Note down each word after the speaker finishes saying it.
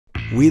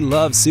We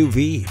love sous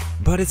vide,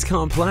 but it's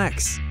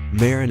complex.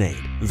 Marinate,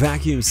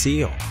 vacuum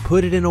seal,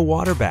 put it in a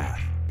water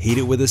bath, heat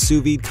it with a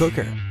sous vide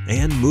cooker,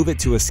 and move it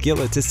to a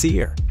skillet to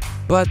sear.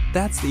 But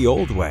that's the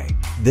old way.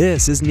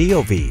 This is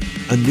Neovide,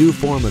 a new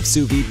form of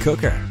sous vide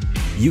cooker.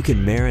 You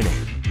can marinate,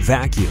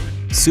 vacuum,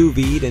 sous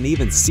vide, and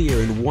even sear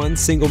in one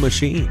single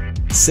machine.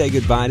 Say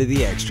goodbye to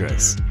the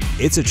extras.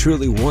 It's a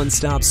truly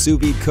one-stop sous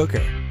vide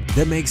cooker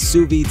that makes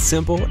sous vide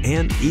simple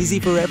and easy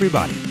for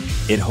everybody.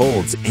 It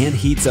holds and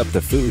heats up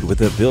the food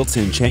with a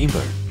built-in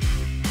chamber,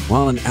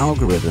 while an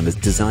algorithm is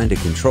designed to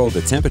control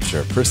the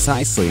temperature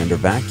precisely under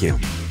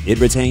vacuum. It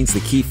retains the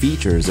key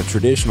features of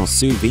traditional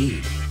sous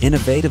vide,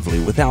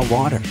 innovatively without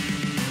water.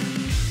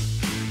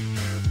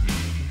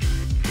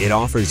 It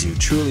offers you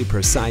truly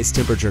precise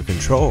temperature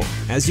control,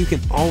 as you can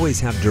always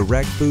have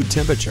direct food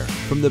temperature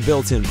from the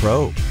built-in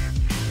probe.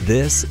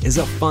 This is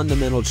a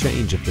fundamental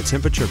change of the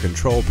temperature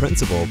control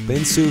principle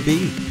in sous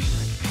vide.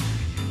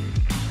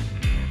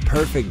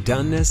 Perfect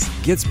doneness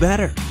gets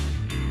better.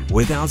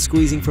 Without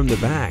squeezing from the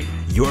bag,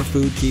 your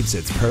food keeps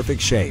its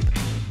perfect shape.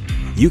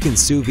 You can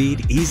sous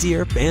vide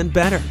easier and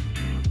better.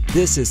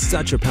 This is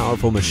such a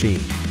powerful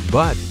machine,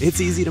 but it's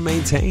easy to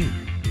maintain.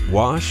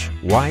 Wash,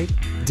 wipe,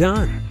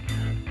 done.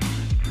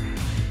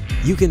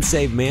 You can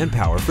save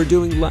manpower for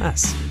doing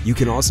less. You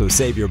can also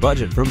save your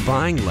budget from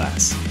buying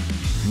less.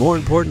 More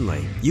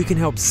importantly, you can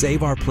help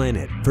save our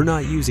planet for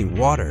not using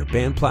water,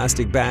 banned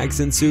plastic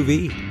bags, and sous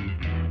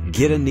vide.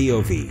 Get a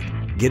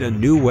Neovide. Get a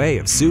new way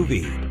of sous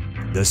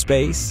vide. The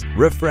space,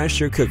 refresh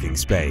your cooking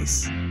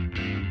space.